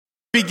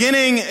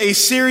Beginning a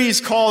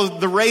series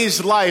called The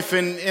Raised Life,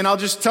 and I'll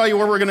just tell you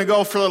where we're going to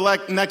go for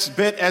the next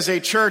bit as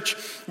a church.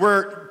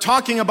 We're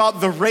talking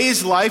about the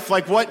raised life,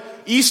 like what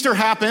Easter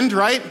happened,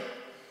 right?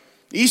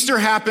 Easter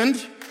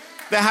happened.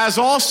 That has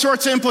all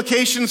sorts of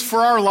implications for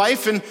our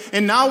life, and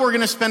now we're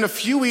going to spend a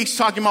few weeks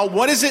talking about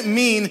what does it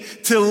mean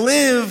to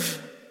live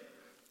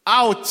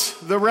out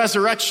the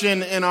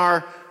resurrection in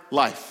our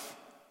life.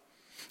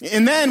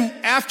 And then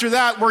after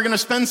that, we're going to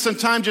spend some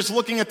time just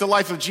looking at the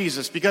life of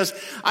Jesus, because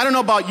I don't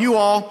know about you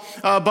all,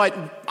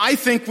 but I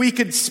think we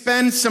could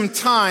spend some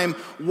time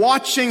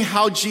watching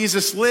how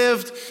Jesus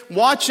lived,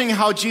 watching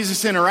how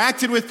Jesus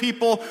interacted with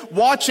people,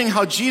 watching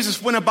how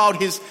Jesus went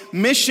about his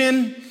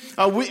mission.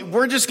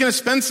 We're just going to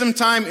spend some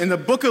time in the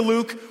book of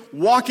Luke,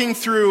 walking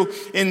through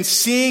and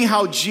seeing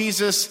how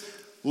Jesus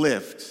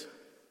lived.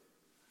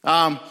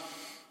 The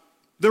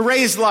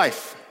raised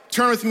life.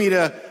 Turn with me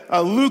to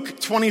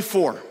Luke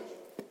 24.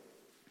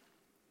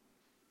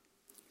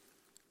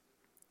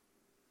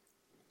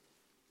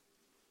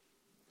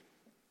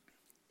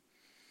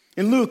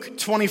 In Luke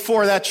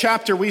 24, that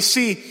chapter, we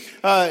see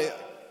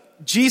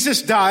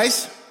Jesus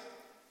dies,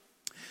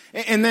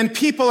 and then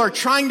people are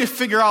trying to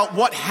figure out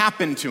what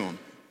happened to him,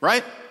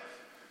 right?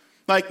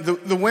 Like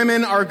the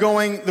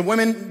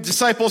women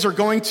disciples are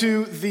going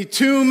to the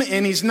tomb,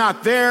 and he's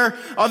not there.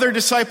 Other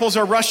disciples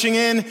are rushing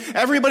in.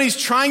 Everybody's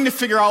trying to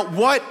figure out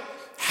what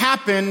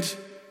happened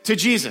to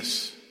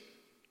Jesus.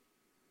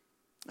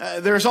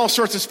 There's all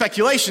sorts of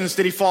speculations.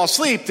 Did he fall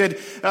asleep? Did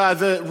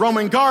the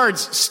Roman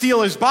guards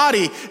steal his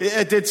body?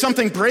 Did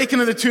something break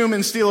into the tomb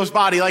and steal his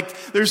body?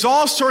 Like, there's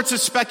all sorts of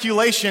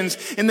speculations.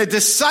 And the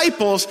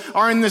disciples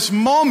are in this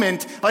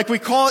moment, like we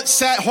call it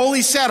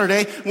Holy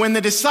Saturday, when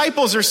the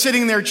disciples are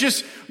sitting there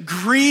just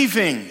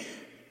grieving.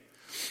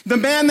 The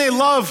man they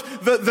love,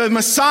 the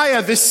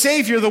Messiah, the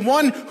Savior, the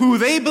one who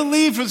they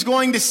believed was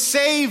going to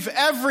save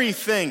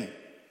everything,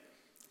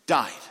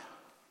 died.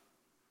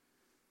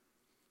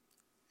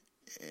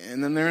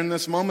 And then they're in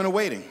this moment of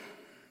waiting,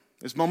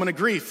 this moment of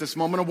grief, this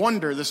moment of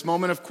wonder, this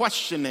moment of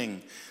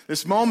questioning,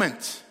 this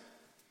moment.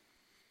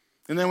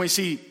 And then we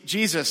see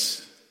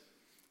Jesus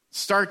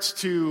starts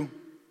to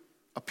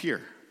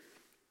appear.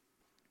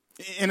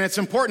 And it's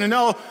important to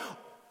know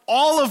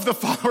all of the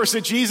followers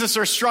of Jesus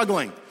are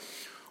struggling.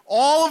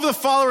 All of the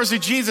followers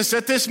of Jesus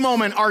at this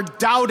moment are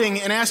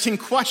doubting and asking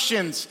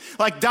questions.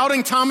 Like,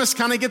 Doubting Thomas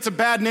kind of gets a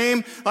bad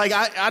name. Like,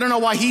 I don't know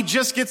why he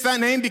just gets that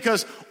name,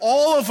 because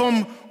all of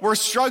them were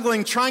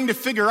struggling, trying to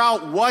figure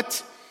out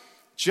what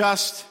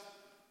just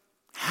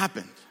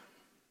happened.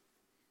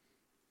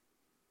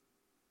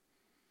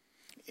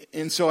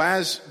 And so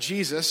as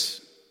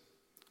Jesus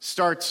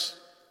starts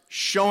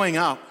showing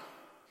up,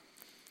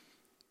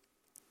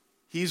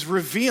 he's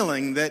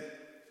revealing that,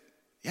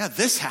 yeah,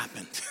 this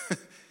happened.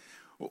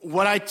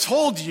 What I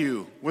told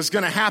you was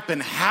going to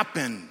happen,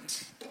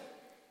 happened.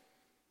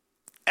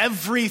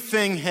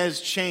 Everything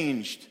has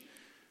changed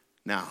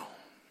now.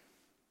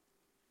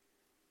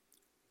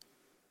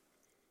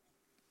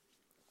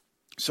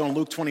 So in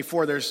Luke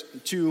 24, there's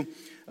two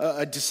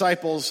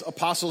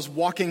apostles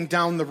walking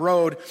down the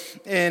road,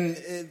 and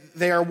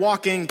they are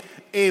walking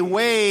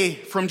away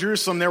from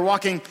Jerusalem. They're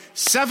walking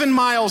 7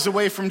 miles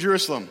away from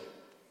Jerusalem.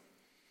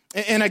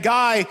 And a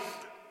guy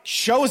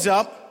shows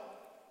up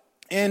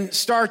and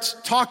starts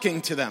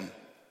talking to them.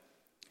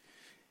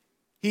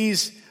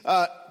 He's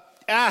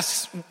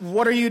asks,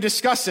 "What are you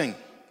discussing?"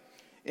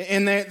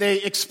 And they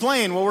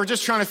explain, "Well, we're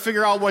just trying to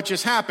figure out what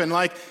just happened.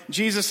 Like,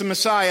 Jesus the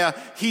Messiah,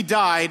 he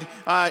died.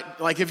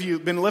 Like, if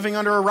you've been living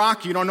under a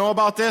rock, you don't know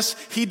about this.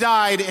 He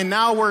died, and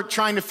now we're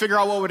trying to figure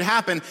out what would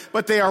happen."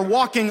 But they are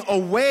walking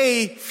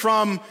away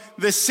from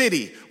the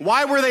city.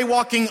 Why were they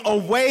walking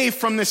away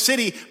from the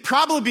city?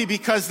 Probably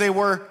because they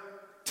were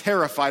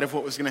terrified of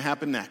what was going to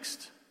happen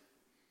next.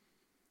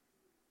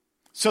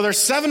 So they're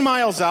 7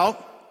 miles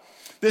out.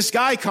 This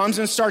guy comes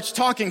and starts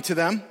talking to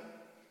them.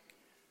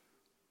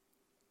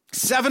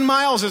 7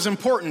 miles is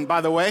important,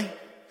 by the way,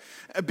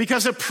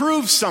 because it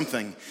proves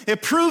something.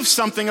 It proves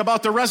something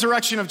about the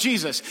resurrection of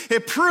Jesus.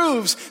 It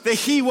proves that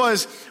he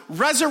was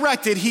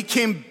resurrected. He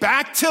came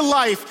back to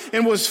life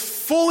and was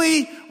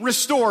fully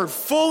restored,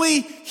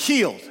 fully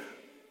healed.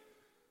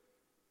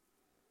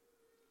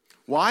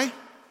 Why?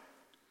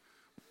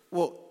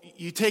 Well,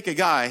 you take a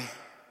guy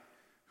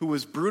who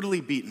was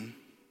brutally beaten.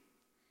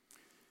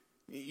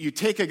 You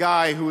take a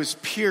guy who was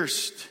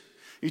pierced.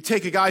 You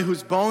take a guy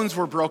whose bones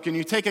were broken.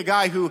 You take a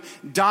guy who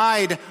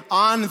died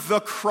on the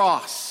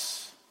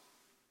cross.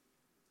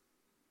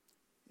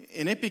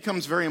 And it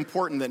becomes very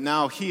important that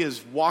now he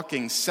is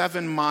walking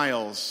 7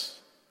 miles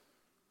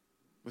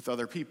with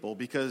other people,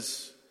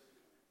 because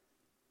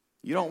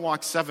you don't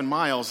walk 7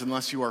 miles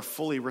unless you are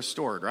fully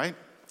restored, right?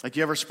 Like,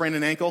 you ever sprain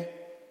an ankle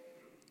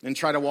and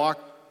try to walk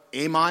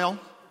a mile?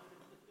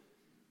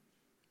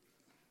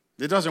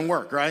 It doesn't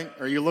work, right?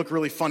 Or you look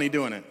really funny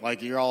doing it.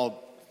 Like, you're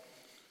all...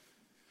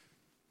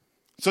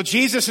 So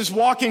Jesus is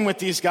walking with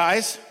these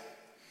guys.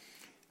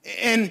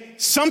 And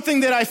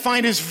something that I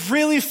find is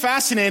really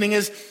fascinating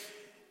is,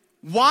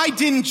 why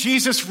didn't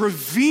Jesus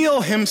reveal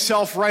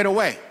himself right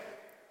away?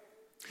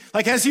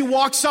 Like as he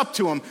walks up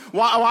to him,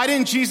 why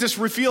didn't Jesus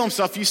reveal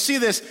himself? You see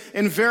this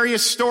in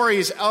various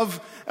stories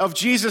of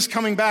Jesus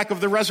coming back,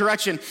 of the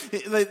resurrection.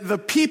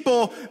 The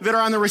people that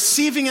are on the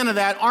receiving end of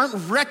that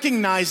aren't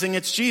recognizing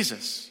it's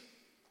Jesus.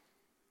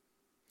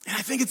 And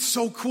I think it's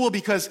so cool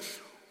because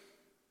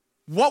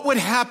what would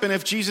happen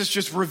if Jesus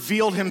just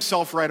revealed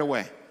himself right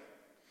away?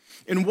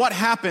 And what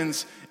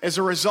happens as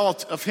a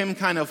result of him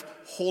kind of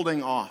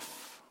holding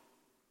off?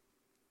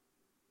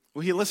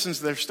 Well, he listens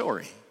to their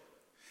story.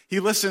 He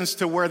listens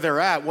to where they're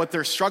at, what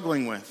they're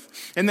struggling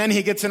with. And then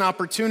he gets an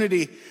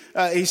opportunity.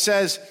 He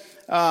says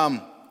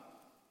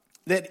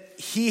that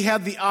he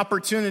had the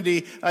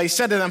opportunity. He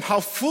said to them, how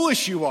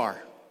foolish you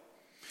are.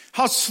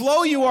 How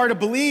slow you are to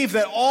believe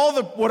that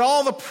what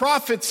all the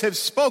prophets have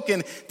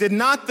spoken. Did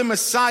not the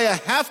Messiah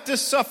have to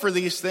suffer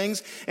these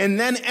things and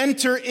then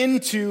enter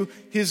into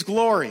his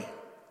glory?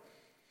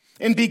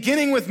 And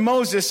beginning with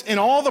Moses and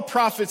all the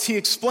prophets, he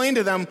explained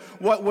to them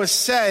what was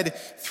said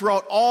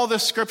throughout all the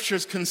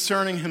scriptures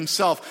concerning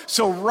himself.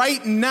 So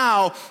right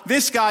now,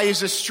 this guy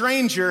is a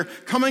stranger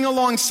coming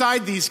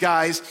alongside these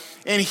guys,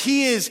 and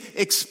he is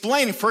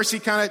explaining. First, he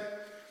kind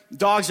of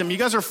dogs them. You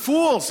guys are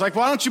fools. Like,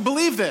 why don't you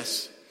believe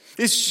this?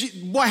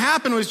 What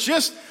happened was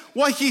just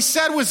what he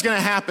said was going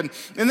to happen.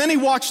 And then he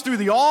walks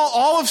through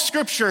all of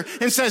Scripture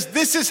and says,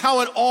 this is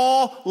how it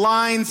all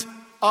lines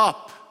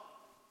up.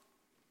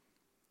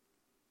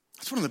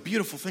 That's one of the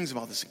beautiful things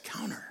about this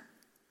encounter.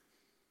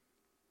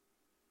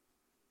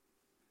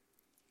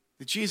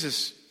 That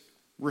Jesus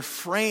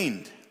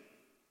refrained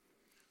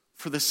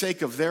for the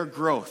sake of their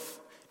growth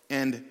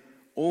and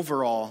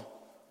overall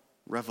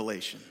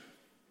revelation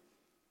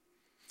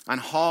on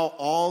how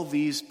all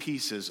these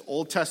pieces,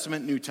 Old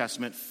Testament, New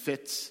Testament,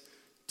 fits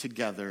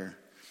together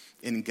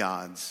in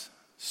God's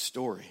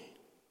story.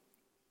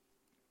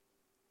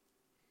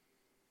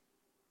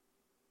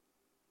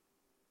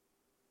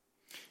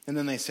 And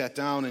then they sat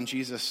down, and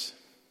Jesus,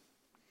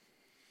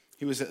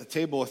 he was at the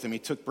table with them. He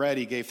took bread,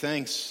 he gave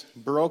thanks,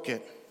 broke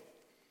it,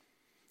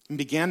 and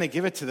began to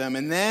give it to them.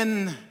 And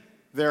then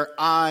their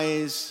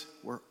eyes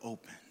were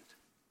opened.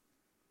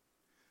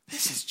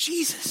 This is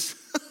Jesus.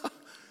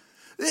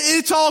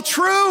 It's all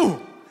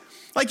true.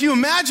 Like, you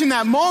imagine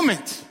that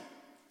moment.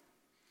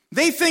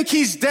 They think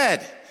he's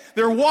dead.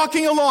 They're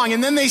walking along,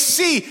 and then they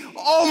see,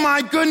 oh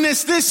my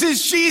goodness, this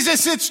is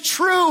Jesus. It's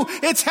true.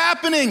 It's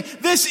happening.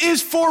 This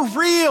is for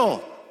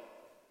real.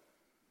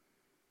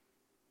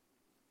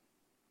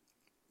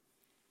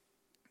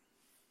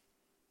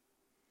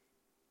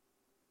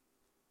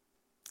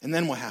 And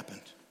then what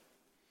happened?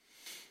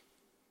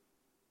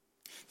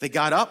 They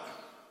got up.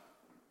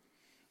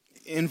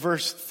 In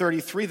verse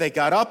 33, they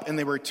got up and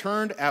they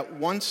returned at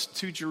once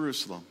to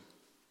Jerusalem.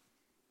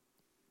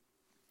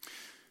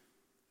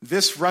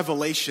 This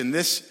revelation,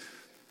 this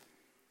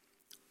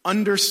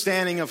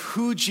understanding of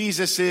who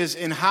Jesus is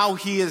and how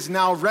he is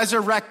now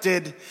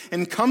resurrected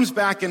and comes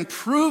back and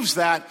proves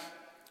that,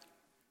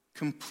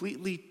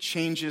 completely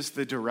changes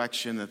the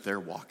direction that they're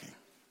walking.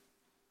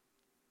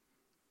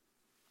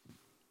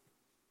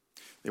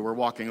 They were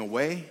walking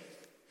away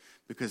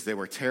because they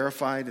were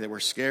terrified, they were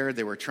scared,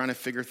 they were trying to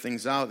figure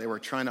things out, they were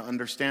trying to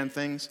understand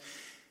things.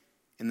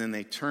 And then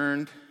they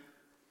turned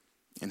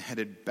and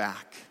headed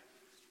back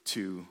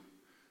to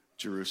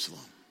Jerusalem.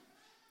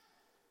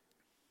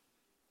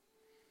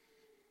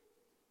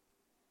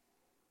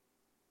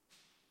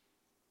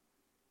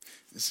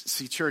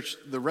 See, church,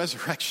 the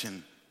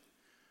resurrection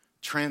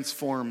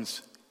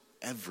transforms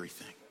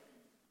everything,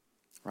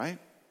 right?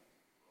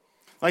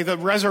 Like the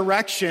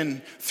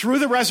resurrection, through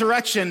the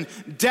resurrection,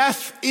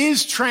 death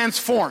is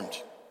transformed.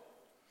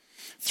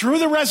 Through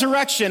the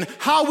resurrection,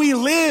 how we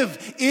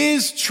live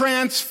is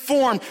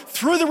transformed.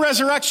 Through the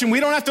resurrection, we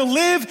don't have to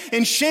live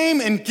in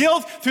shame and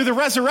guilt. Through the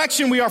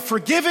resurrection, we are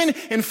forgiven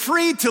and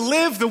freed to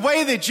live the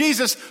way that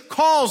Jesus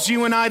calls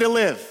you and I to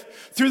live.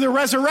 Through the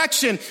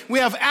resurrection, we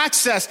have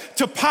access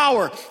to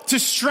power, to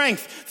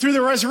strength. Through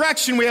the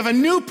resurrection, we have a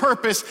new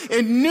purpose,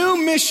 a new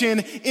mission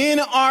in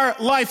our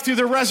life. Through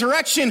the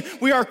resurrection,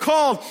 we are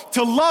called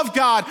to love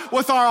God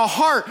with our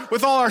heart,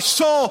 with all our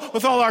soul,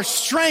 with all our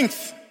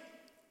strength.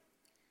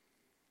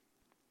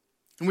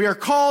 And we are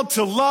called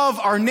to love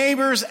our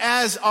neighbors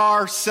as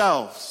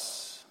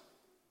ourselves.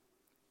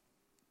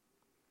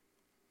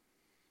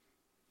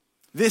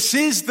 This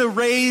is the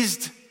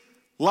raised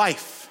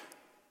life.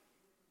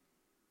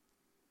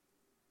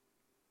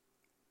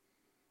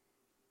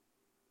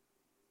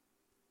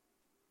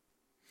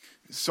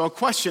 So a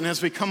question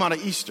as we come out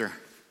of Easter.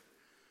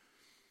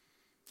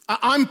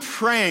 I'm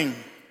praying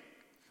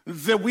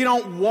that we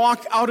don't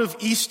walk out of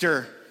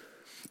Easter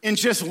and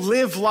just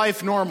live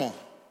life normal.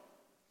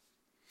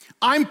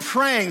 I'm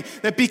praying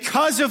that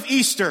because of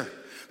Easter,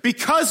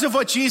 because of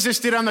what Jesus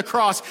did on the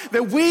cross,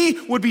 that we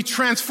would be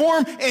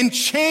transformed and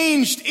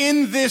changed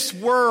in this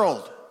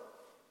world.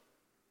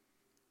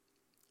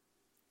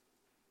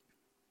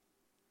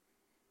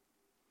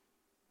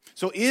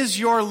 So is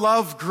your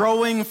love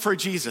growing for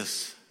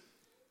Jesus?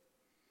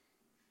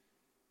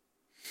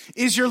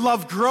 Is your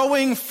love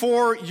growing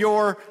for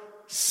yourself?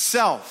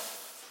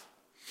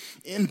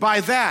 And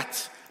by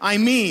that, I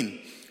mean,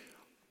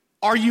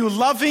 are you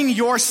loving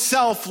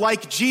yourself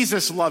like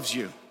Jesus loves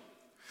you?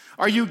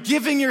 Are you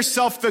giving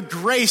yourself the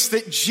grace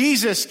that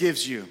Jesus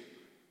gives you?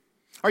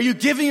 Are you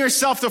giving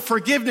yourself the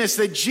forgiveness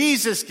that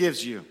Jesus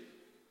gives you?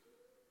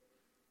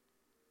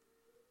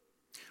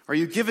 Are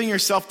you giving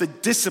yourself the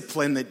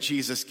discipline that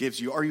Jesus gives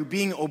you? Are you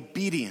being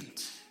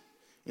obedient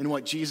in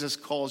what Jesus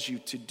calls you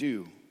to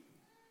do?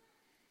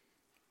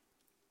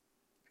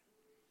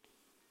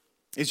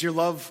 Is your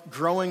love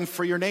growing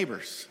for your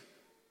neighbors?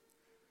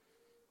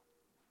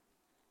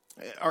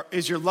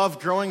 Is your love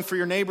growing for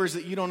your neighbors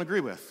that you don't agree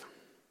with?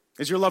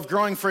 Is your love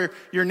growing for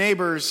your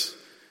neighbors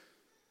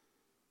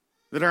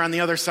that are on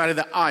the other side of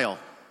the aisle?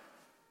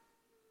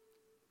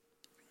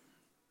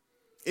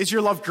 Is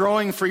your love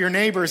growing for your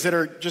neighbors that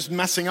are just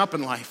messing up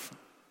in life?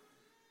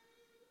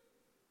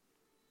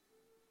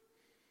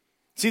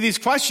 See, these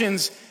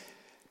questions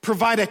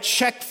provide a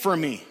check for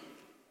me.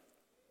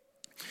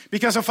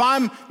 Because if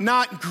I'm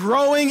not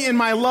growing in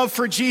my love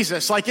for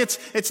Jesus, like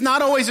it's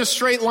not always a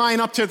straight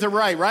line up to the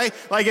right?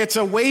 Like it's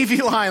a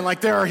wavy line,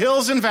 like there are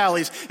hills and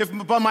valleys.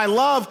 But my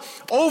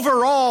love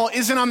overall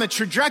isn't on the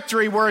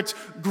trajectory where it's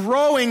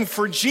growing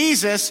for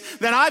Jesus,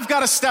 then I've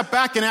got to step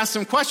back and ask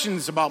some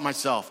questions about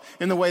myself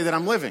in the way that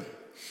I'm living,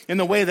 in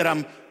the way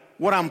that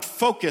what I'm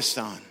focused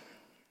on.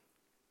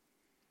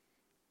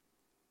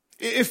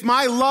 If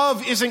my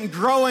love isn't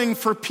growing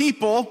for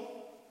people,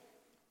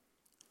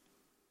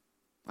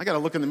 I got to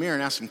look in the mirror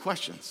and ask some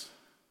questions.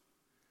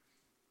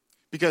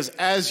 Because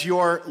as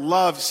your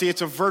love, see,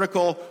 it's a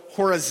vertical,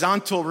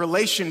 horizontal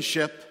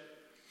relationship.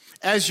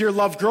 As your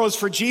love grows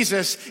for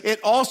Jesus,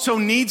 it also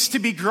needs to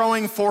be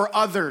growing for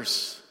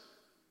others.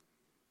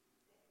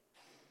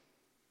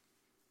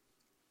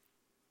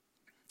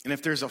 And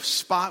if there's a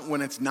spot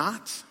when it's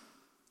not,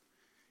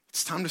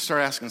 it's time to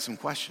start asking some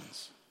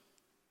questions.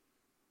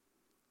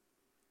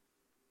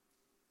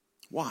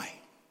 Why?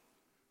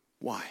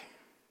 Why?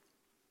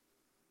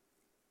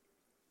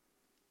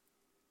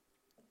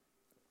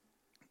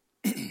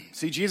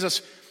 See,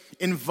 Jesus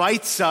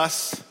invites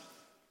us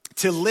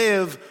to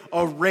live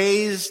a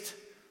raised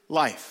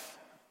life.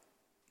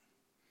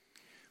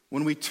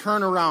 When we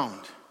turn around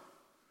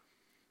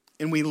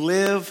and we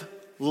live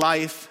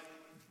life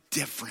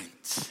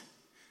different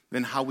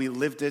than how we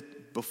lived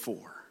it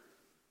before.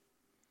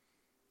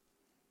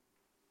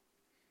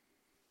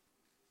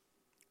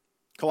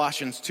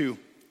 Colossians 2,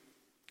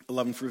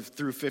 11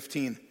 through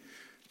 15.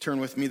 Turn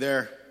with me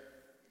there.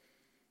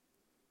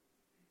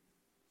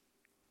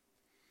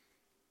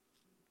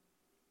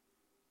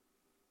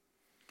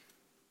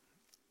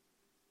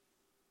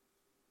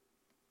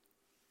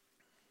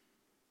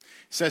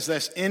 It says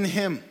this, in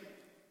him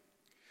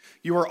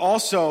you are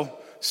also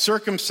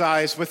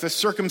circumcised with a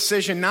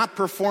circumcision not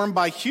performed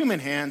by human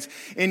hands,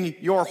 and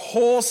your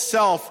whole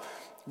self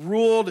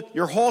ruled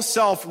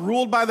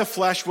by the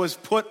flesh was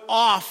put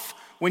off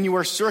when you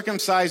were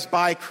circumcised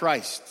by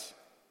Christ.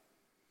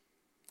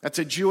 That's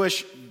a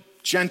Jewish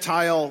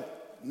Gentile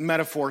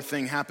metaphor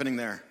thing happening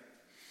there.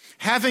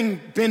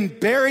 Having been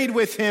buried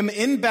with him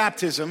in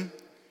baptism,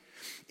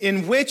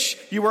 in which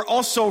you were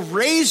also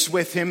raised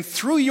with him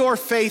through your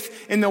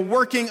faith in the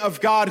working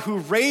of God who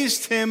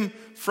raised him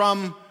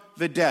from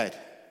the dead.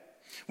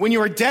 When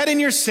you were dead in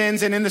your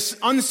sins and in the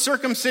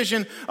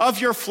uncircumcision of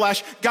your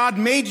flesh, God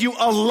made you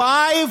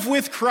alive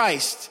with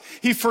Christ.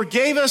 He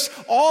forgave us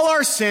all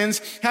our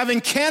sins, having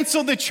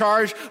canceled the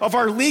charge of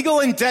our legal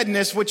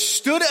indebtedness, which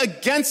stood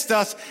against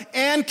us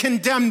and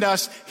condemned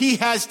us. He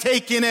has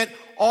taken it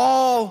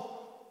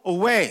all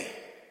away,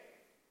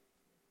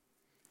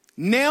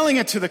 nailing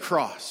it to the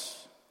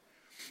cross.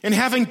 And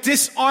having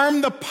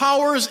disarmed the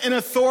powers and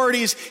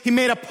authorities, he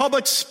made a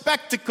public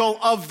spectacle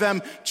of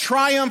them,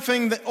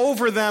 triumphing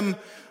over them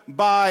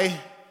by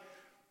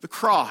the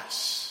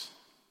cross.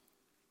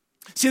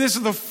 See, this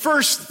is the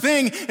first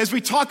thing as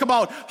we talk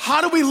about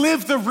how do we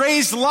live the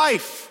raised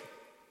life.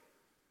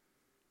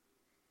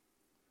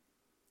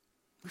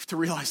 We have to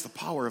realize the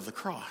power of the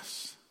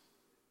cross.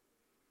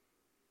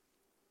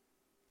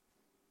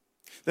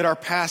 That our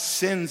past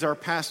sins, our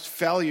past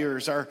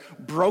failures, our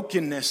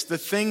brokenness, the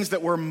things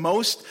that we're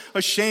most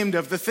ashamed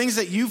of, the things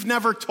that you've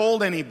never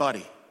told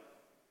anybody,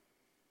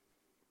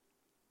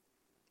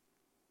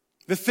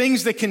 the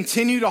things that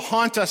continue to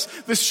haunt us,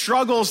 the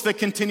struggles that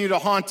continue to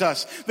haunt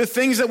us, the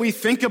things that we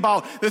think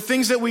about, the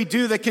things that we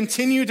do that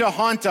continue to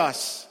haunt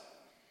us,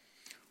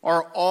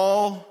 are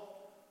all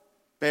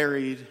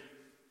buried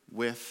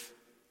with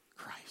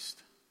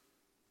Christ.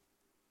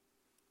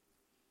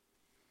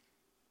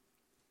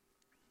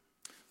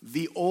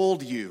 The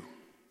old you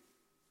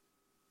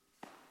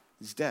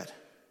is dead.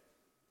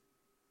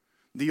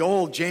 The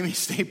old Jamie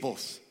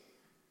Staples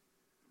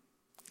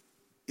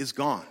is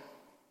gone.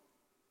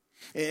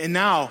 And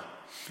now,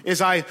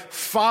 as I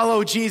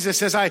follow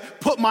Jesus, as I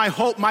put my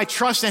hope, my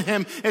trust in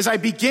him, as I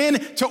begin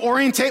to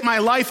orientate my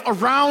life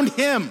around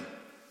him,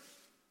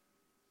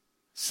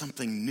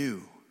 something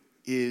new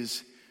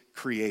is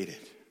created.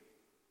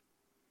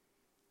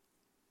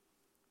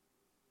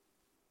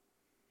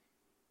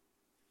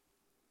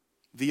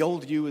 The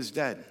old you is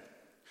dead.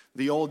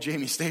 The old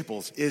Jamie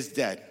Staples is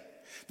dead.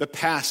 The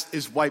past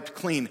is wiped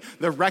clean.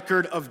 The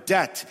record of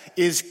debt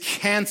is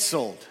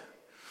canceled.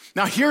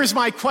 Now here's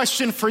my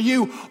question for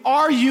you.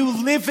 Are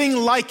you living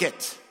like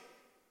it?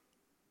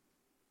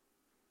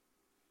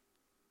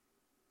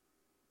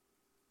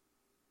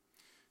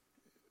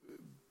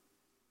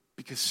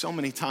 Because so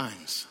many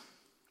times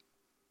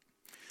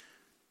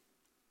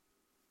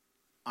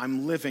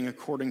I'm living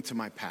according to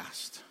my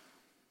past.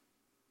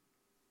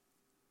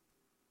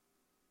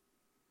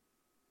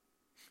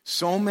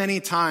 So many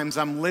times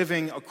I'm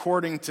living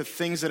according to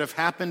things that have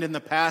happened in the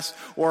past,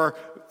 or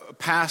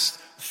past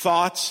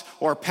thoughts,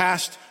 or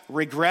past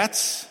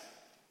regrets.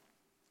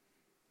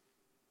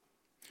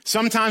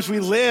 Sometimes we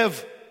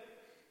live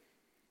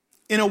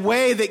in a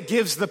way that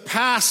gives the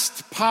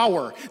past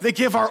power, that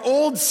give our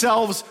old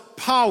selves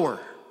power.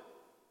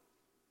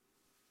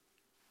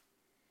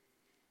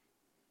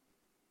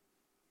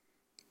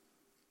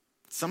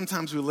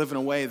 Sometimes we live in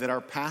a way that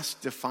our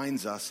past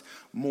defines us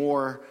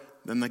more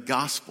than the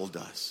gospel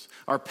does.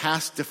 Our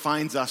past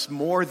defines us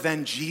more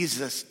than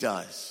Jesus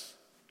does.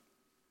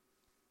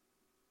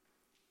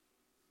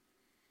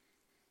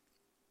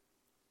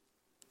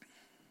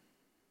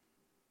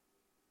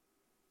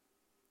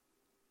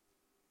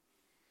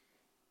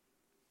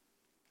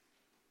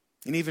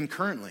 And even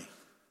currently,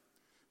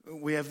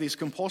 we have these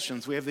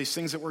compulsions. We have these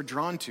things that we're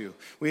drawn to.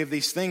 We have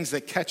these things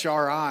that catch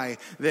our eye,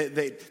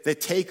 that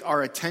take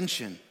our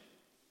attention.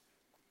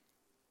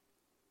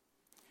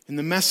 And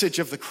the message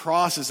of the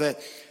cross is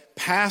that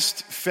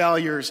past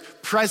failures,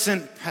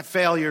 present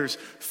failures,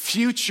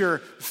 future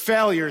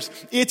failures,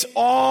 it's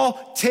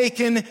all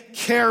taken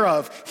care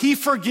of. He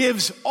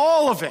forgives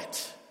all of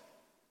it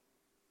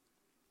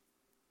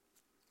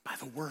by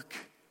the work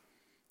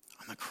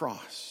on the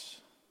cross.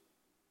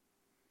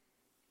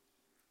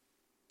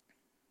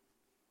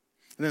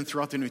 And then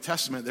throughout the New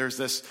Testament, there's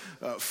this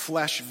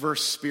flesh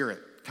versus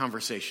spirit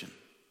conversation.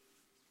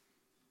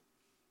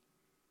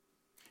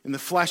 And the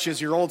flesh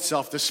is your old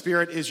self. The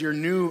spirit is your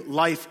new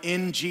life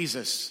in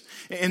Jesus.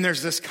 And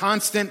there's this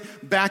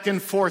constant back and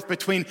forth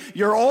between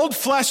your old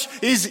flesh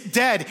is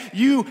dead.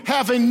 You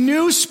have a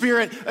new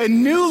spirit, a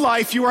new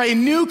life. You are a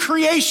new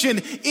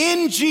creation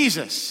in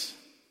Jesus.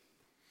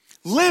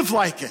 Live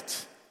like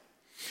it.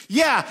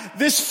 Yeah,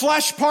 this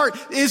flesh part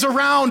is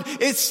around.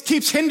 It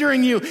keeps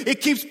hindering you. It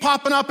keeps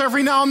popping up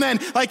every now and then,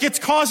 like it's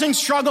causing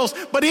struggles,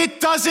 but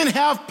it doesn't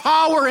have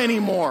power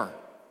anymore.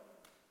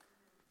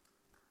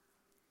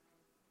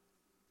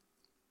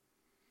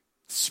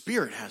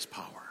 Spirit has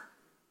power.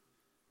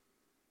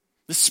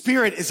 The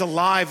Spirit is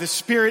alive. The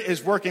Spirit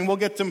is working. We'll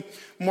get to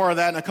more of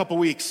that in a couple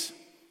weeks.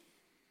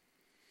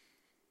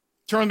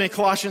 Turn with me to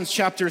Colossians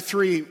chapter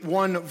 3,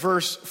 1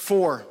 verse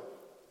 4.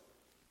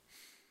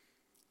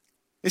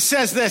 It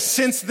says this,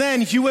 since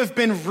then you have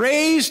been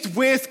raised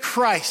with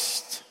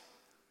Christ.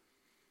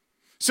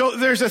 So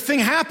there's a thing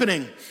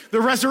happening. The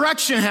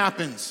resurrection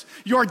happens.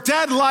 Your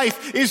dead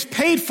life is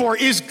paid for,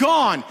 is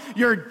gone.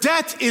 Your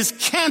debt is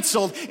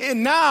canceled.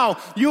 And now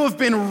you have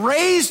been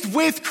raised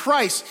with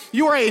Christ.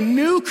 You are a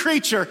new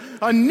creature,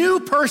 a new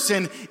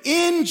person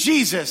in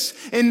Jesus.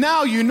 And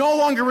now you no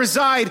longer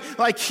reside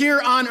like here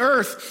on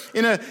earth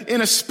in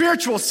a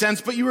spiritual sense,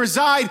 but you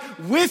reside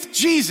with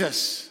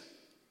Jesus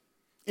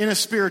in a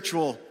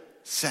spiritual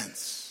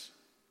sense.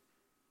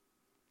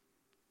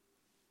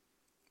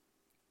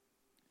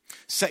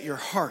 Set your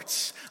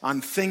hearts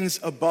on things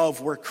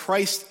above where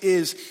Christ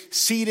is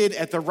seated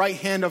at the right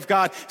hand of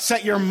God.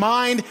 Set your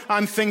mind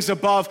on things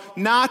above,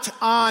 not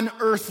on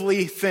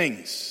earthly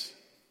things.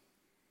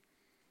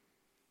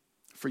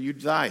 For you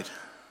died.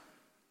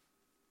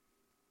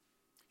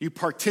 You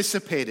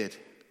participated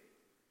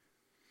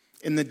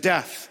in the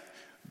death,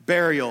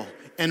 burial,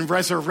 and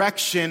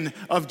resurrection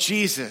of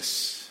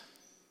Jesus.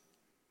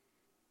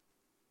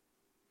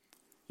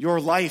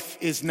 Your life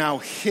is now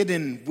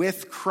hidden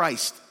with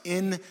Christ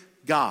in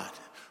God.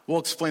 We'll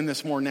explain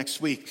this more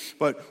next week.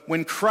 But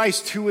when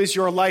Christ, who is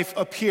your life,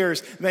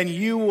 appears, then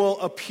you will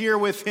appear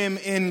with him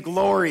in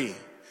glory.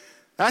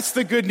 That's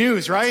the good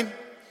news, right?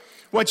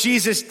 What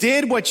Jesus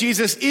did, what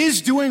Jesus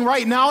is doing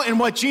right now, and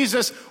what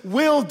Jesus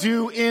will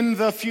do in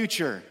the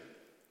future.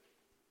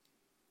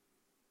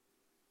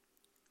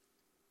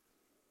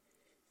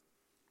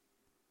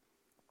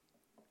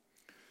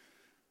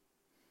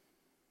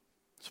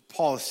 So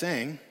Paul is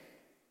saying,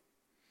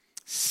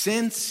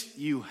 since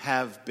you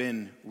have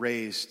been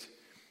raised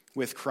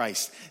with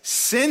Christ,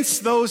 since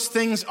those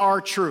things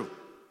are true,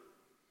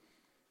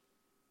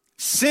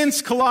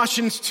 since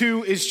Colossians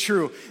 2 is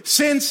true,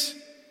 since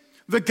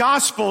the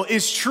gospel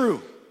is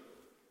true,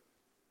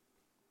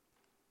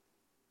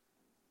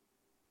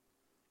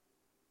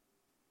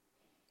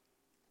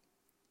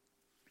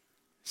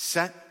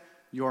 set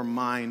your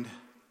mind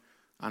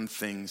on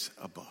things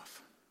above.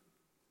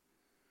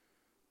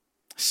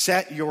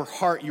 Set your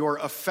heart, your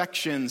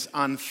affections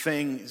on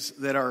things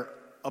that are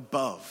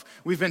above.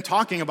 We've been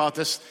talking about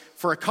this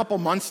for a couple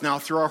months now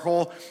through our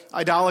whole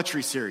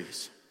idolatry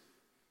series.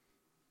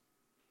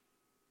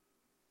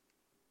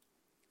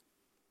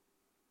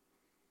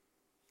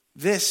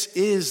 This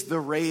is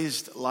the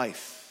raised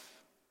life.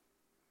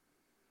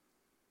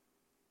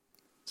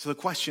 So the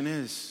question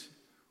is,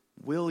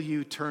 will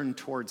you turn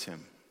towards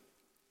him?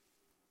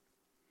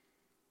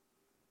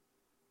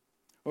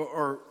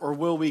 Or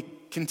will we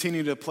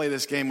continue to play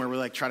this game where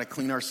we try to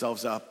clean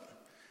ourselves up,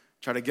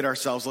 try to get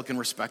ourselves looking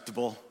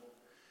respectable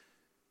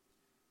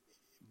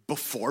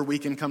before we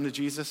can come to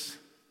Jesus?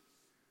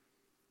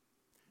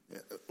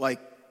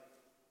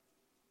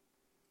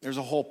 There's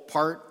a whole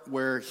part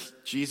where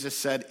Jesus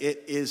said,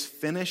 "It is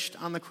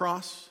finished" on the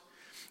cross.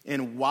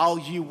 And while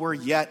you were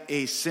yet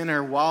a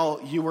sinner,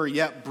 while you were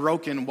yet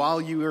broken, while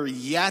you were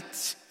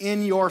yet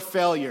in your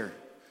failure,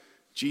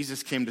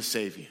 Jesus came to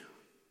save you.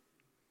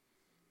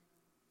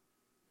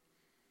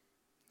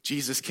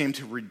 Jesus came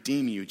to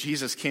redeem you.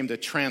 Jesus came to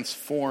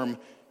transform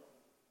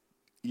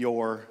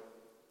your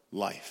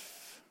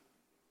life.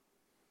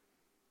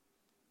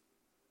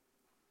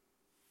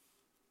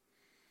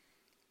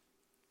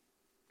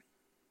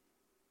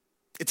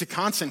 It's a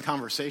constant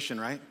conversation,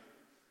 right?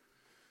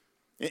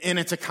 And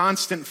it's a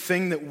constant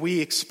thing that we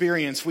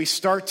experience. We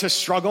start to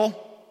struggle,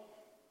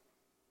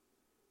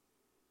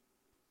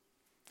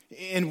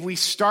 and we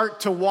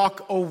start to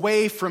walk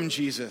away from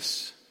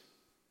Jesus.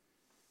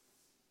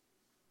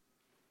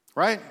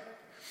 Right?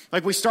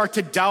 We start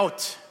to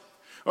doubt,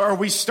 or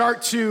we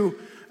start to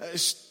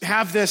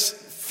have this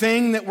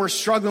thing that we're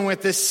struggling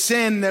with, this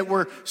sin that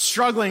we're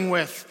struggling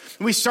with.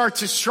 We start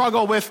to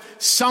struggle with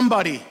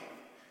somebody,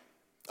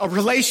 a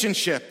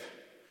relationship.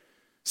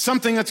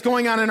 Something that's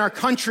going on in our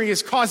country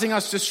is causing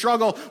us to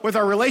struggle with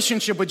our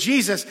relationship with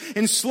Jesus.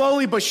 And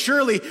slowly but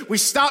surely, we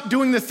stop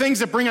doing the things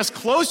that bring us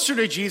closer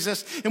to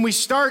Jesus, and we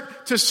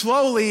start to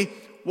slowly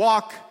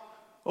walk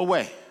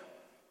away.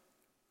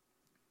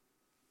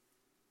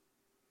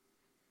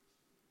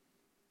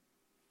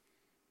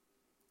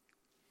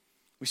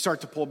 We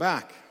start to pull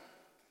back.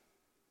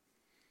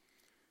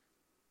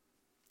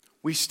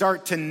 We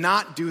start to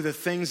not do the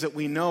things that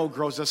we know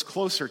grows us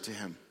closer to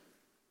him.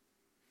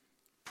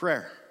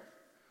 Prayer,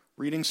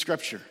 reading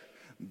scripture,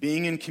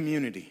 being in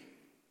community.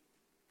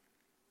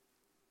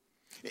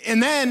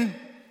 And then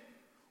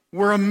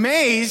we're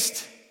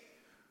amazed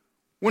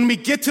when we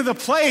get to the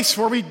place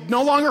where we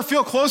no longer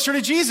feel closer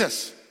to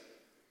Jesus.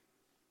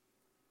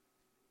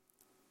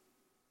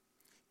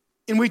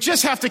 And we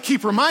just have to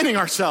keep reminding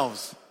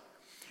ourselves,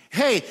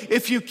 hey,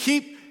 if you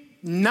keep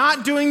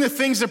not doing the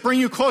things that bring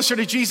you closer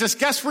to Jesus,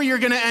 guess where you're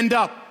going to end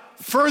up?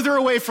 Further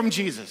away from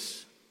Jesus.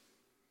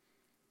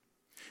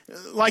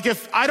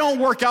 If I don't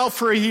work out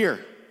for a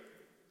year,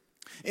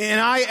 and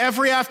I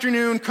every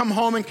afternoon come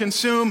home and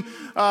consume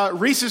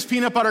Reese's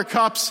peanut butter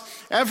cups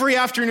every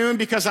afternoon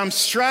because I'm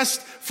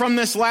stressed from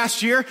this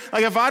last year,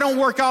 if I don't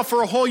work out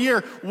for a whole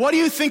year, what do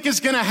you think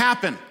is going to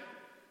happen?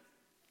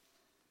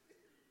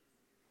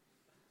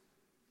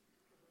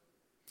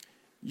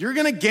 You're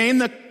going to gain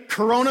the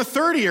Corona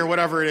 30 or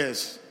whatever it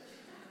is.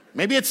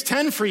 Maybe it's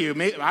 10 for you.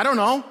 I don't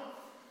know.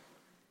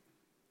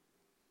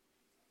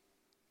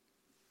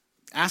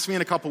 Ask me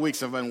in a couple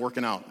weeks if I've been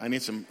working out. I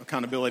need some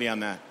accountability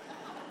on that.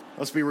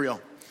 Let's be real.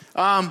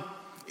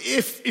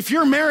 If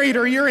you're married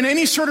or you're in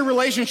any sort of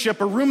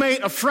relationship, a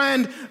roommate, a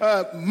friend,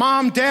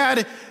 mom,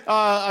 dad,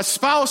 a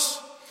spouse,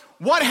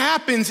 what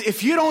happens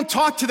if you don't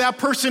talk to that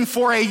person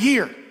for a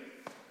year?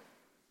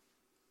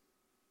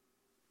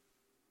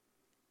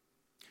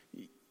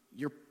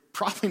 You're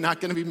probably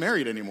not going to be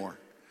married anymore.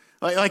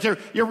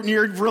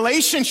 Your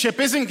relationship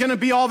isn't going to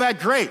be all that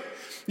great.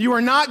 You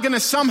are not going to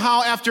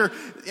somehow, after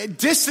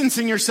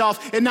distancing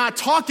yourself and not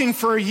talking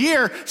for a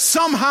year,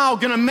 somehow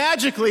going to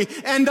magically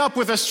end up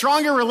with a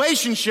stronger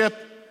relationship.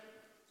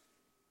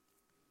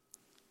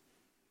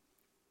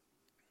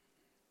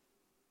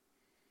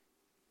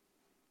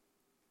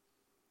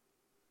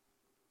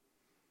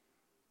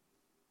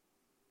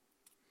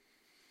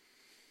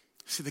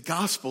 See, the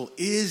gospel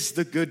is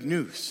the good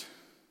news.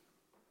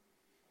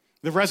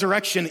 The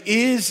resurrection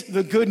is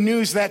the good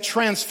news that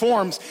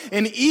transforms.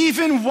 And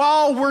even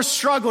while we're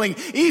struggling,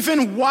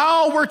 even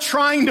while we're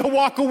trying to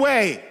walk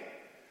away,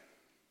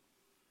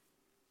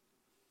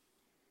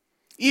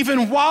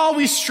 even while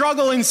we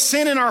struggle in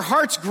sin and our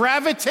hearts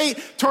gravitate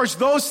towards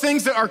those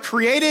things that are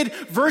created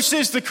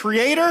versus the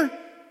Creator,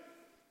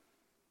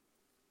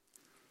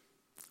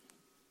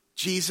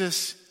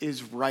 Jesus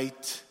is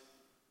right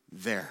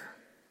there.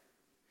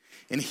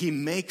 And he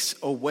makes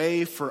a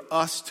way for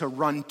us to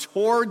run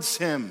towards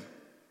him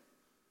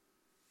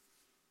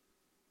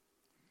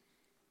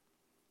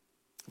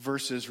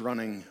versus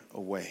running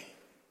away.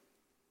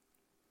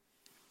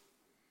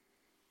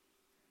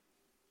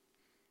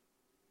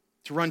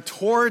 To run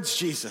towards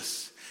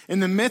Jesus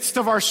in the midst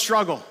of our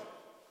struggle,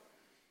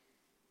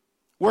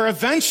 where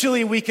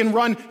eventually we can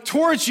run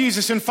towards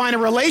Jesus and find a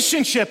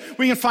relationship.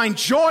 We can find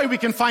joy, we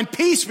can find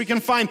peace, we can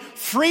find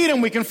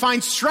freedom, we can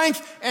find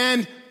strength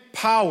and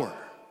power.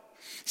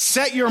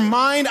 Set your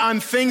mind on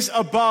things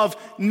above,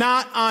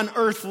 not on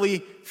earthly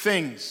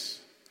things.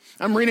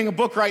 I'm reading a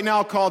book right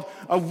now called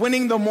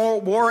Winning the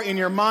War in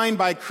Your Mind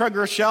by Craig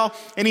Rochelle,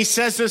 and he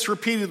says this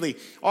repeatedly.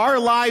 Our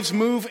lives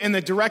move in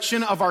the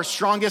direction of our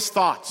strongest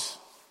thoughts.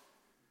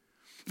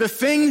 the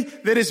thing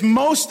that is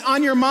most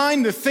on your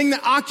mind, the thing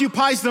that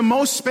occupies the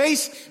most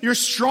space, your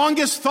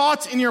strongest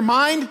thoughts in your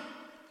mind,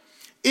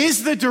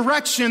 is the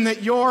direction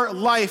that your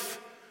life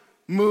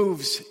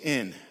moves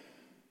in.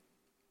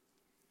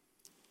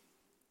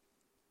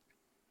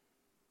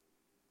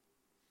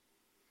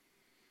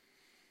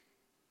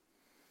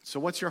 So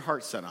what's your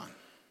heart set on?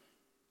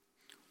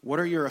 What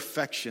are your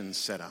affections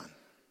set on?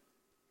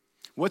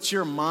 What's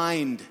your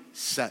mind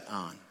set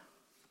on?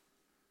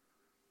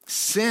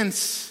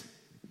 Since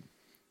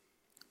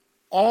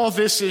all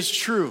this is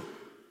true,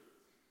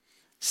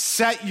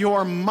 set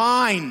your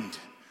mind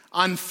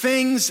on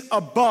things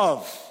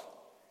above.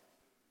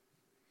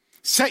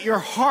 Set your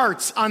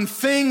hearts on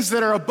things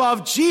that are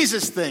above,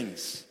 Jesus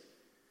things,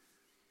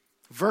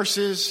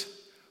 versus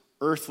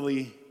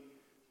earthly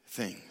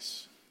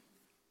things.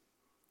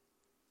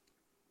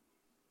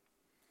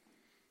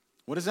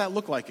 What does that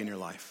look like in your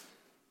life?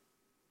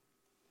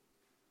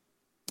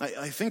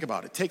 I think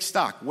about it. Take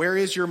stock. Where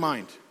is your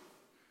mind?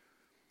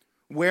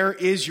 Where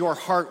is your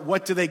heart?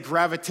 What do they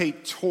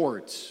gravitate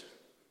towards?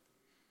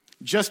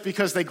 Just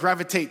because they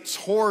gravitate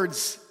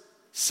towards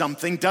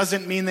something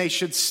doesn't mean they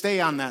should stay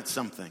on that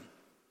something.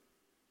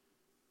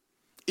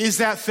 Is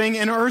that thing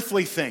an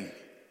earthly thing?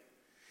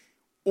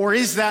 Or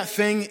is that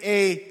thing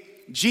a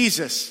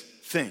Jesus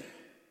thing?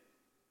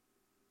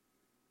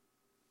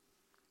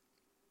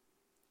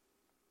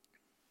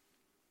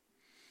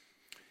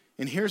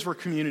 And here's where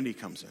community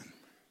comes in.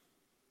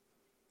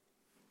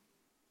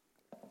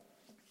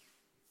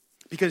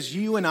 Because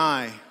you and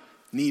I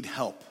need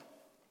help,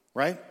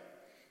 right?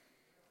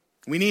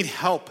 We need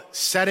help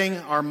setting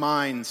our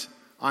minds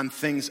on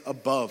things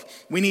above.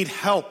 We need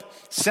help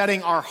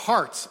setting our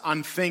hearts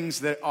on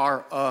things that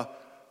are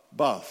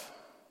above.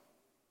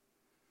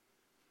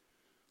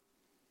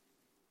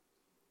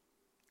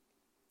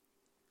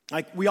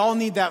 Like, we all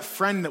need that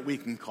friend that we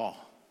can call.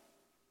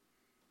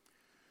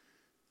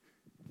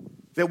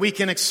 That we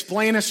can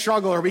explain a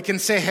struggle, or we can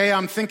say, hey,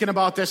 I'm thinking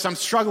about this, I'm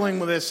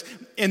struggling with this,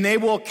 and they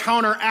will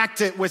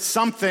counteract it with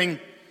something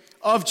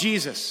of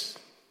Jesus.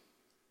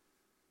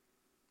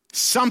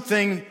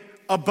 Something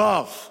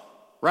above,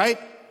 right?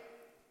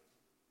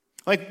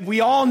 Like, we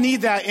all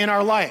need that in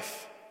our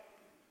life.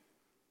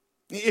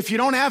 If you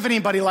don't have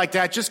anybody like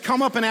that, just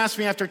come up and ask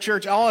me after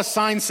church. I'll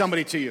assign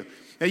somebody to you.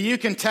 You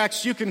can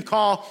text, you can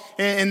call,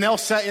 and they'll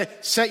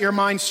set your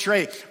mind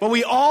straight. But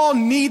we all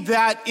need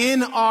that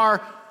in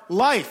our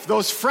life.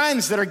 Those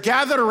friends that are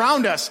gathered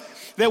around us,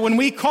 that when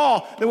we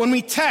call, that when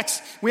we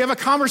text, we have a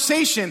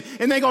conversation,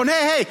 and they go,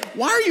 hey,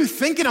 why are you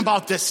thinking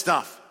about this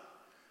stuff?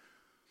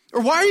 Or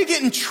why are you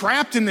getting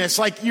trapped in this?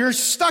 Like, you're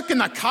stuck in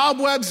the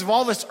cobwebs of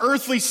all this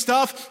earthly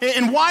stuff,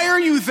 and why are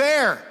you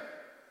there?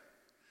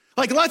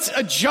 Like, let's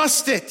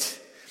adjust it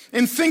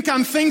and think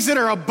on things that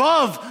are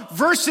above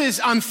versus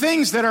on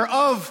things that are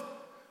of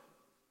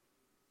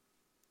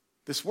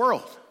this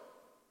world.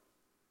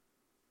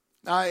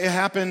 It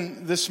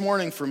happened this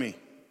morning for me.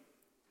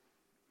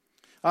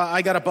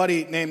 I got a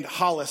buddy named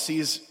Hollis.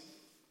 He's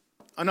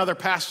another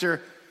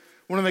pastor,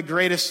 one of the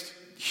greatest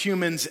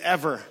humans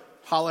ever.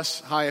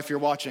 Hollis, hi if you're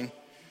watching.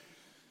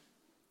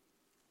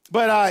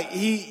 But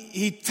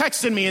he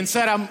texted me and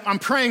said, I'm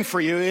praying for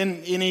you.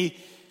 And he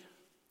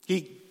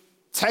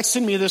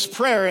texted me this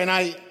prayer, and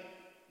I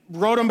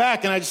wrote him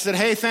back, and I just said,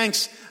 hey,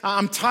 thanks.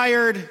 I'm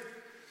tired.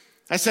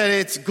 I said,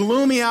 it's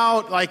gloomy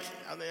out, like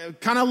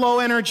kind of low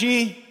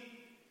energy.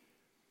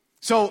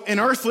 So an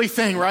earthly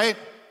thing, right?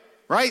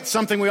 Right?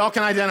 Something we all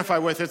can identify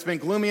with. It's been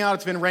gloomy out.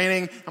 It's been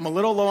raining. I'm a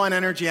little low on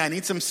energy. I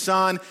need some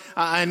sun.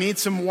 I need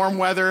some warm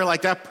weather.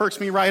 Like, that perks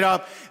me right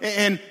up.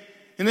 And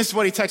this is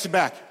what he texted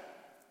back.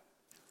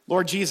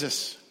 Lord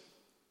Jesus,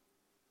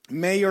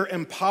 may your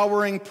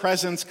empowering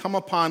presence come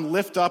upon,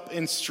 lift up,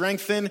 and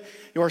strengthen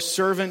your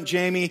servant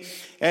Jamie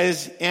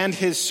and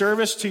his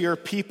service to your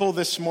people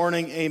this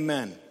morning.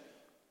 Amen.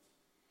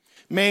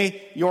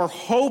 May your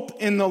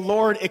hope in the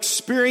Lord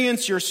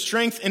experience your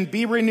strength and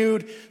be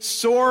renewed.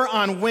 Soar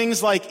on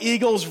wings like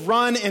eagles.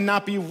 Run and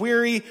not be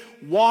weary.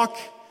 Walk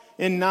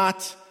and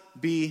not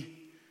be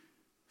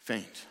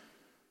faint.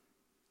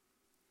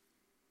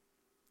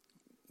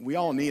 We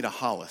all need a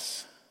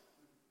Hollis.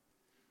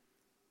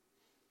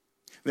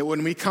 That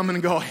when we come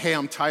and go, hey,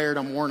 I'm tired,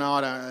 I'm worn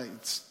out,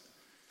 it's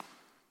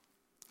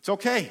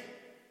okay.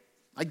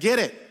 I get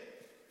it.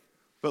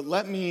 But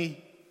let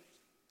me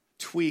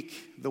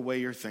tweak the way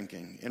you're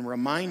thinking and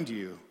remind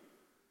you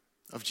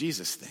of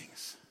Jesus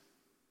things,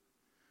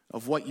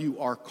 of what you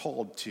are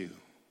called to.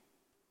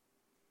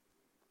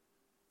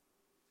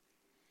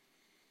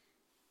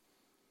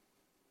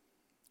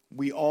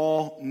 We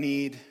all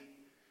need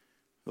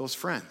those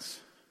friends,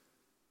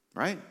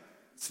 right?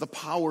 It's the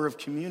power of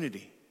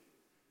community.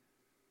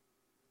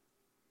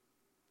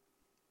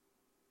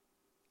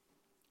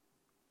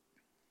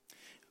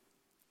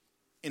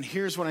 And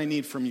here's what I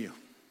need from you.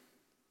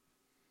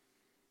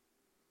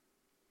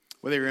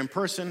 Whether you're in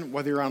person,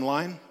 whether you're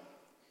online,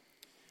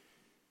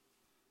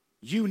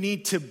 you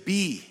need to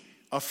be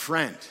a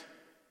friend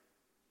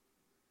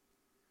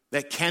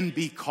that can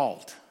be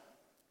called,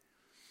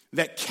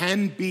 that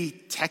can be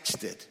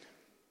texted,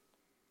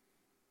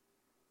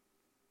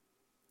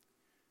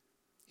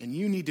 And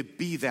you need to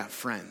be that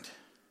friend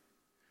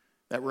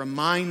that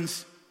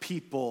reminds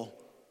people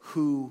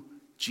who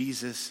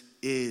Jesus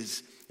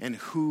is and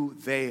who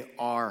they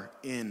are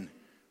in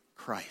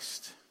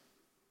Christ.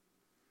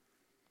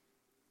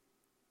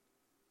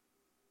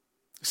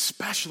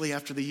 Especially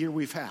after the year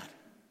we've had.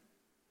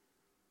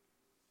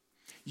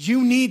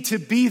 You need to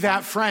be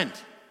that friend.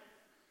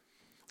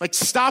 Like,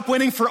 stop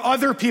waiting for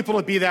other people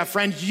to be that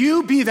friend.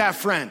 You be that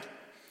friend.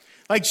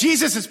 Like,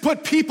 Jesus has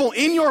put people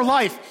in your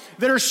life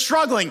that are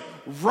struggling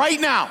right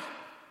now.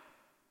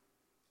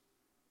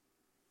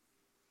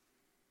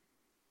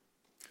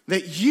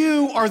 That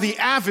you are the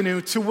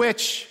avenue to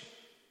which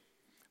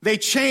they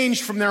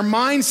change from their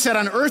mind set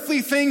on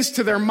earthly things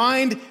to their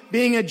mind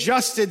being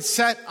adjusted,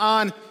 set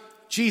on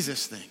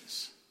Jesus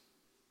things.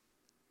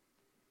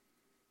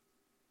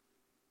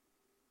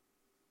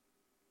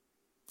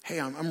 Hey,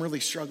 I'm really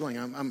struggling.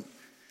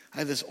 I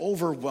have this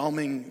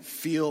overwhelming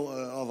feel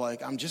of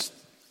like, I'm just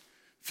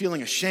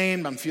feeling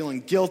ashamed. I'm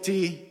feeling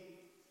guilty.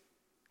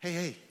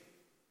 Hey.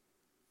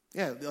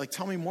 Yeah, like,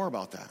 tell me more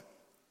about that.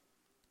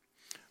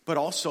 But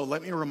also,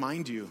 let me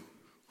remind you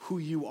who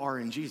you are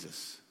in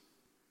Jesus.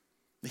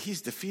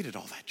 He's defeated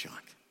all that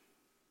junk.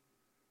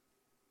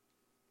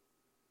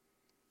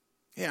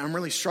 Yeah, I'm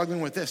really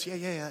struggling with this.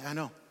 Yeah, I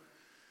know.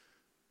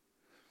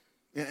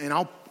 And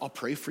I'll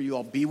pray for you.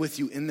 I'll be with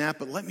you in that.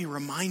 But let me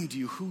remind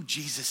you who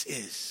Jesus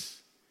is.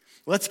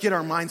 Let's get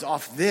our minds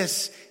off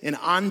this and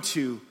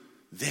onto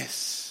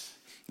this.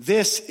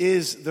 This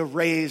is the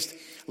raised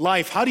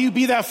life. How do you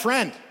be that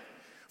friend?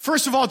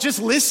 First of all,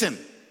 just listen.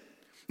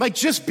 Like,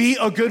 just be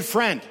a good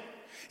friend.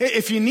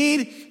 If you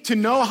need to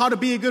know how to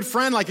be a good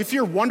friend, like if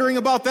you're wondering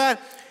about that,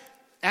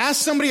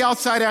 ask somebody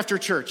outside after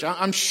church.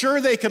 I'm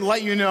sure they could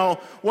let you know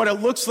what it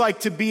looks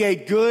like to be a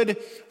good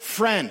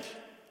friend.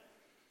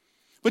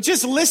 But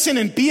just listen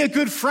and be a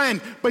good friend,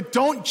 but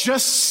don't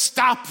just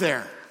stop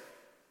there.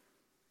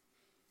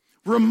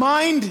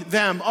 Remind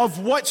them of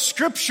what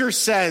Scripture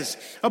says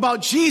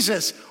about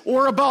Jesus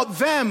or about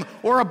them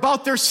or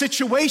about their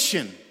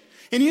situation.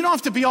 And you don't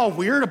have to be all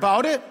weird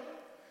about it.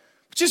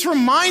 Just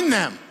remind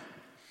them,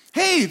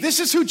 hey, this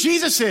is who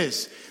Jesus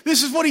is.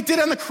 This is what he did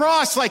on the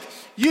cross. Like,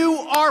 you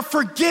are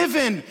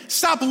forgiven.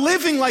 Stop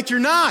living like you're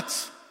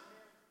not.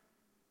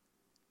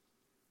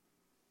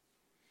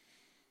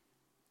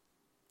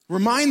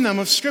 Remind them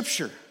of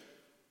Scripture.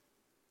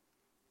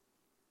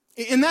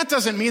 And that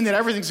doesn't mean that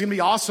everything's going to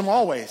be awesome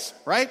always,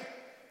 right?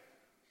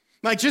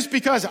 Like, just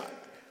because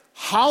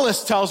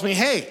Hollis tells me,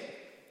 hey,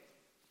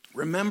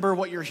 remember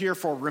what you're here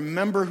for.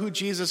 Remember who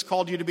Jesus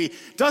called you to be.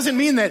 Doesn't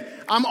mean that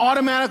I'm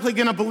automatically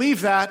going to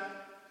believe that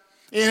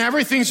and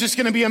everything's just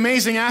going to be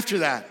amazing after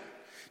that.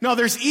 No,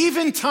 there's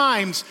even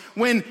times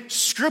when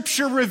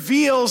Scripture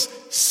reveals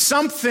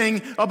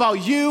something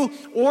about you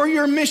or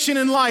your mission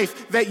in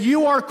life that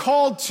you are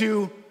called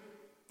to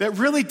that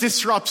really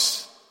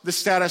disrupts the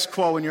status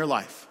quo in your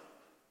life.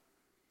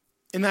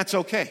 And that's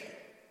okay.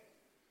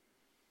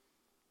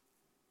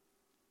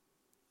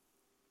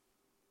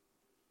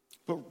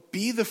 But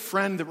be the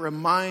friend that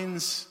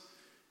reminds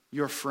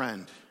your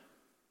friend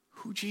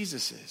who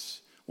Jesus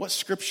is, what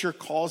Scripture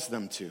calls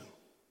them to.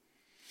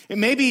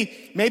 And maybe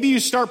you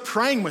start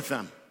praying with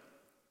them.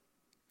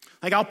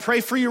 Like, I'll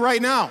pray for you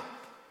right now.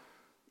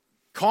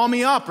 Call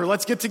me up, or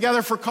let's get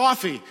together for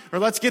coffee, or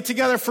let's get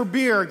together for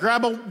beer,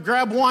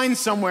 grab wine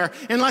somewhere,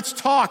 and let's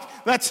talk.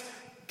 Let's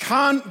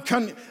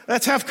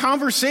have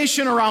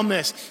conversation around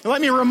this.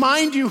 Let me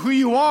remind you who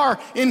you are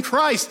in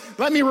Christ.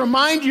 Let me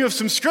remind you of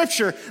some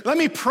Scripture. Let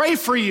me pray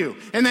for you,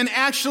 and then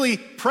actually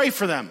pray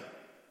for them,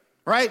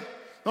 right?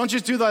 Don't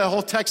just do the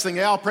whole text thing.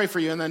 Yeah, I'll pray for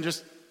you, and then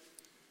just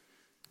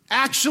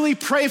actually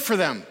pray for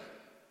them.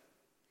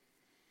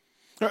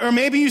 Or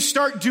maybe you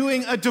start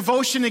doing a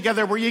devotion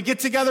together where you get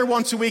together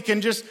once a week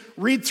and just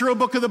read through a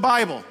book of the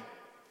Bible.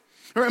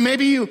 Or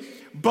maybe you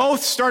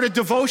both start a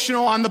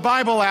devotional on the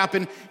Bible app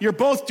and you're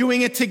both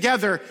doing it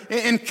together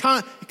and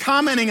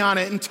commenting on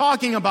it and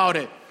talking about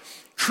it.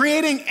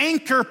 Creating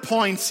anchor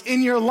points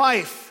in your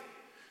life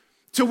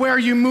to where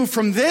you move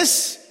from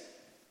this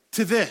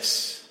to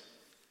this.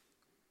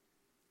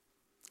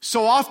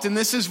 So often,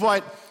 this is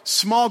what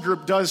small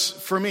group does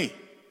for me.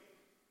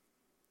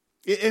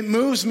 It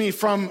moves me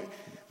from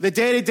the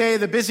day-to-day,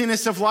 the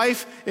busyness of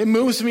life. It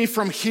moves me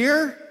from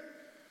here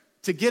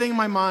to getting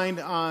my mind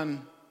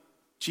on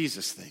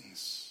Jesus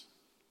things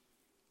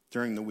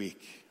during the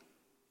week.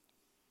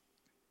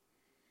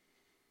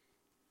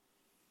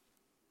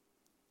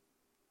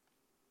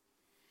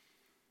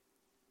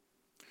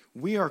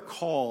 We are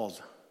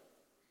called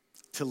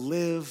to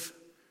live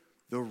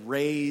the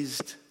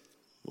raised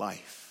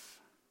life.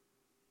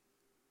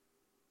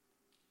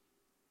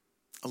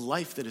 A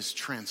life that is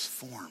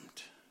transformed.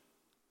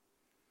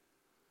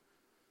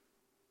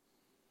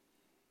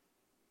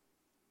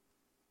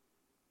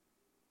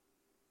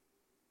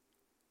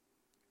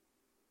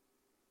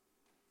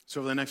 So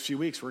over the next few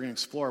weeks, we're going to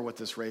explore what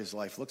this raised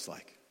life looks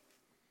like.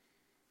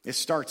 It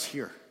starts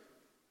here.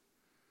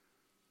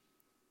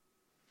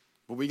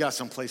 But we got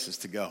some places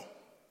to go,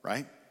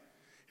 right?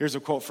 Here's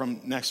a quote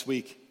from next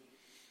week.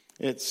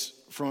 It's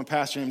from a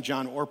pastor named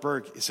John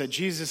Ortberg. He said,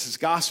 Jesus'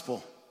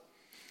 gospel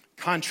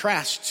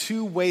contrasts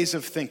two ways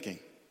of thinking.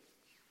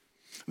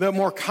 The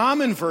more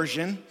common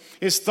version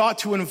is thought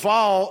to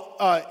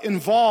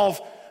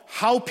involve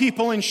how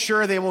people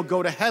ensure they will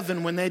go to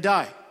heaven when they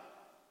die.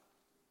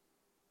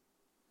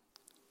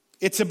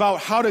 It's about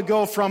how to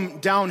go from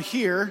down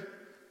here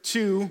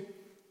to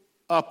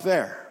up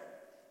there.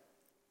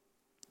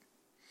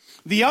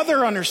 The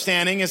other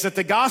understanding is that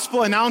the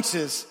gospel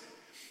announces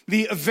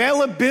the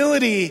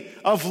availability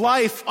of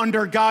life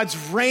under God's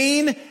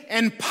reign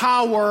and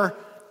power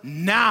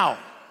now.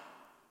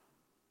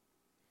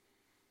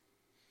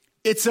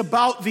 It's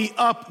about the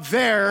up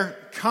there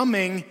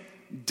coming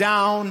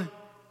down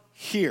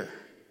here.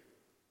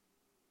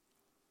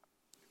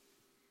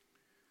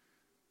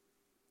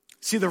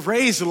 See, the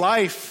raised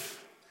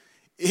life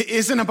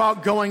isn't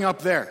about going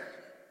up there.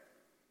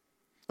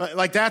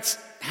 Like that's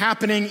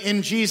happening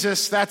in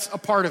Jesus, that's a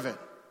part of it.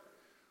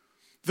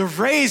 The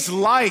raised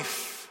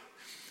life,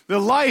 the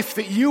life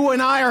that you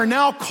and I are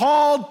now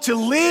called to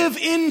live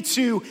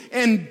into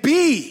and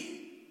be,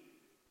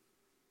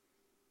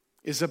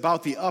 is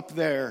about the up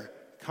there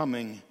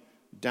coming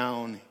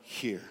down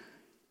here.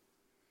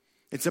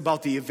 It's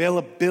about the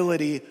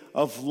availability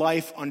of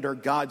life under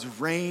God's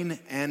reign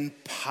and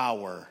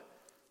power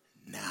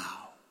now.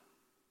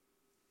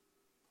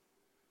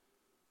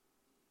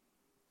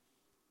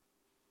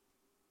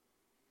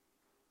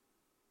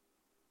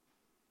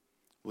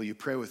 Will you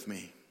pray with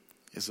me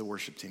as the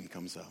worship team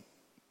comes up?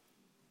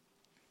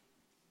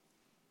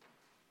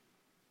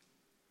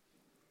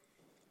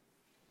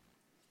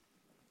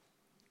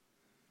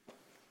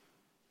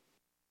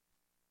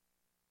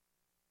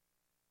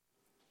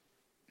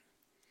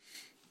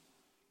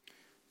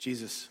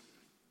 Jesus,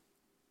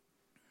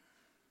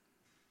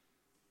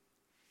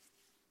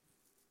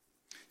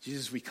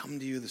 we come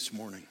to you this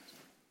morning.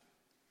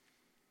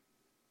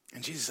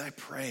 And Jesus, I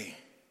pray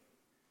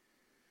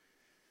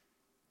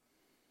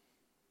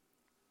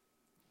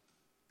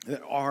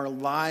that our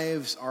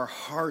lives, our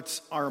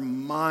hearts, our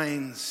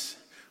minds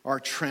are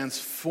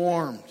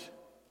transformed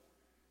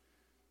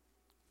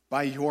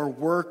by your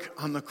work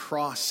on the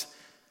cross,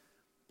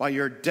 by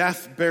your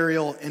death,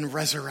 burial, and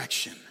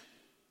resurrection.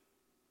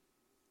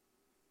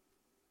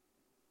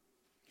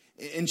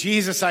 And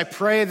Jesus, I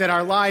pray that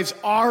our lives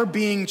are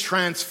being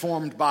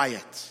transformed by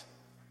it.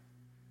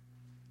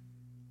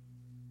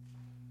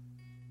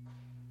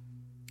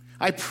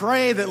 I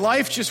pray that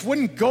life just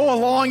wouldn't go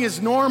along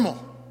as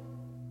normal.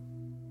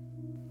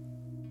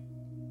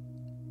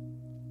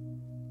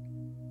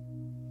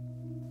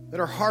 That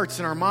our hearts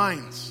and our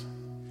minds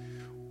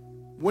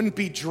wouldn't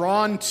be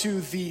drawn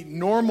to the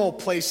normal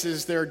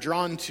places they're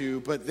drawn to,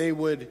 but they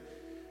would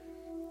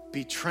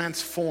be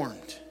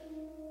transformed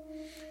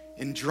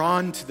and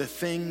drawn to the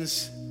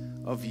things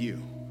of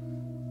you.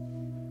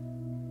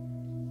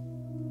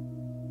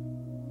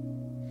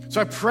 So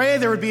I pray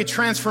there would be a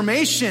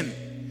transformation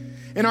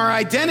in our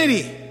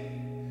identity,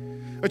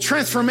 a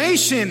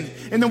transformation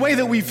in the way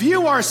that we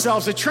view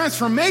ourselves, a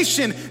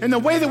transformation in the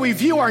way that we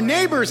view our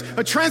neighbors,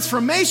 a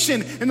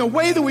transformation in the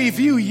way that we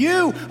view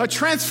you, a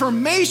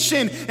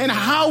transformation in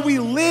how we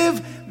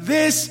live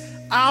this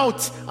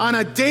out on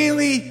a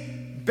daily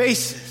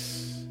basis.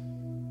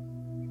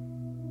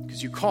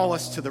 Because you call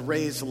us to the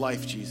raised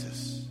life,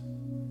 Jesus.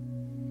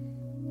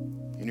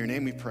 In your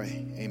name we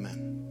pray,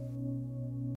 amen.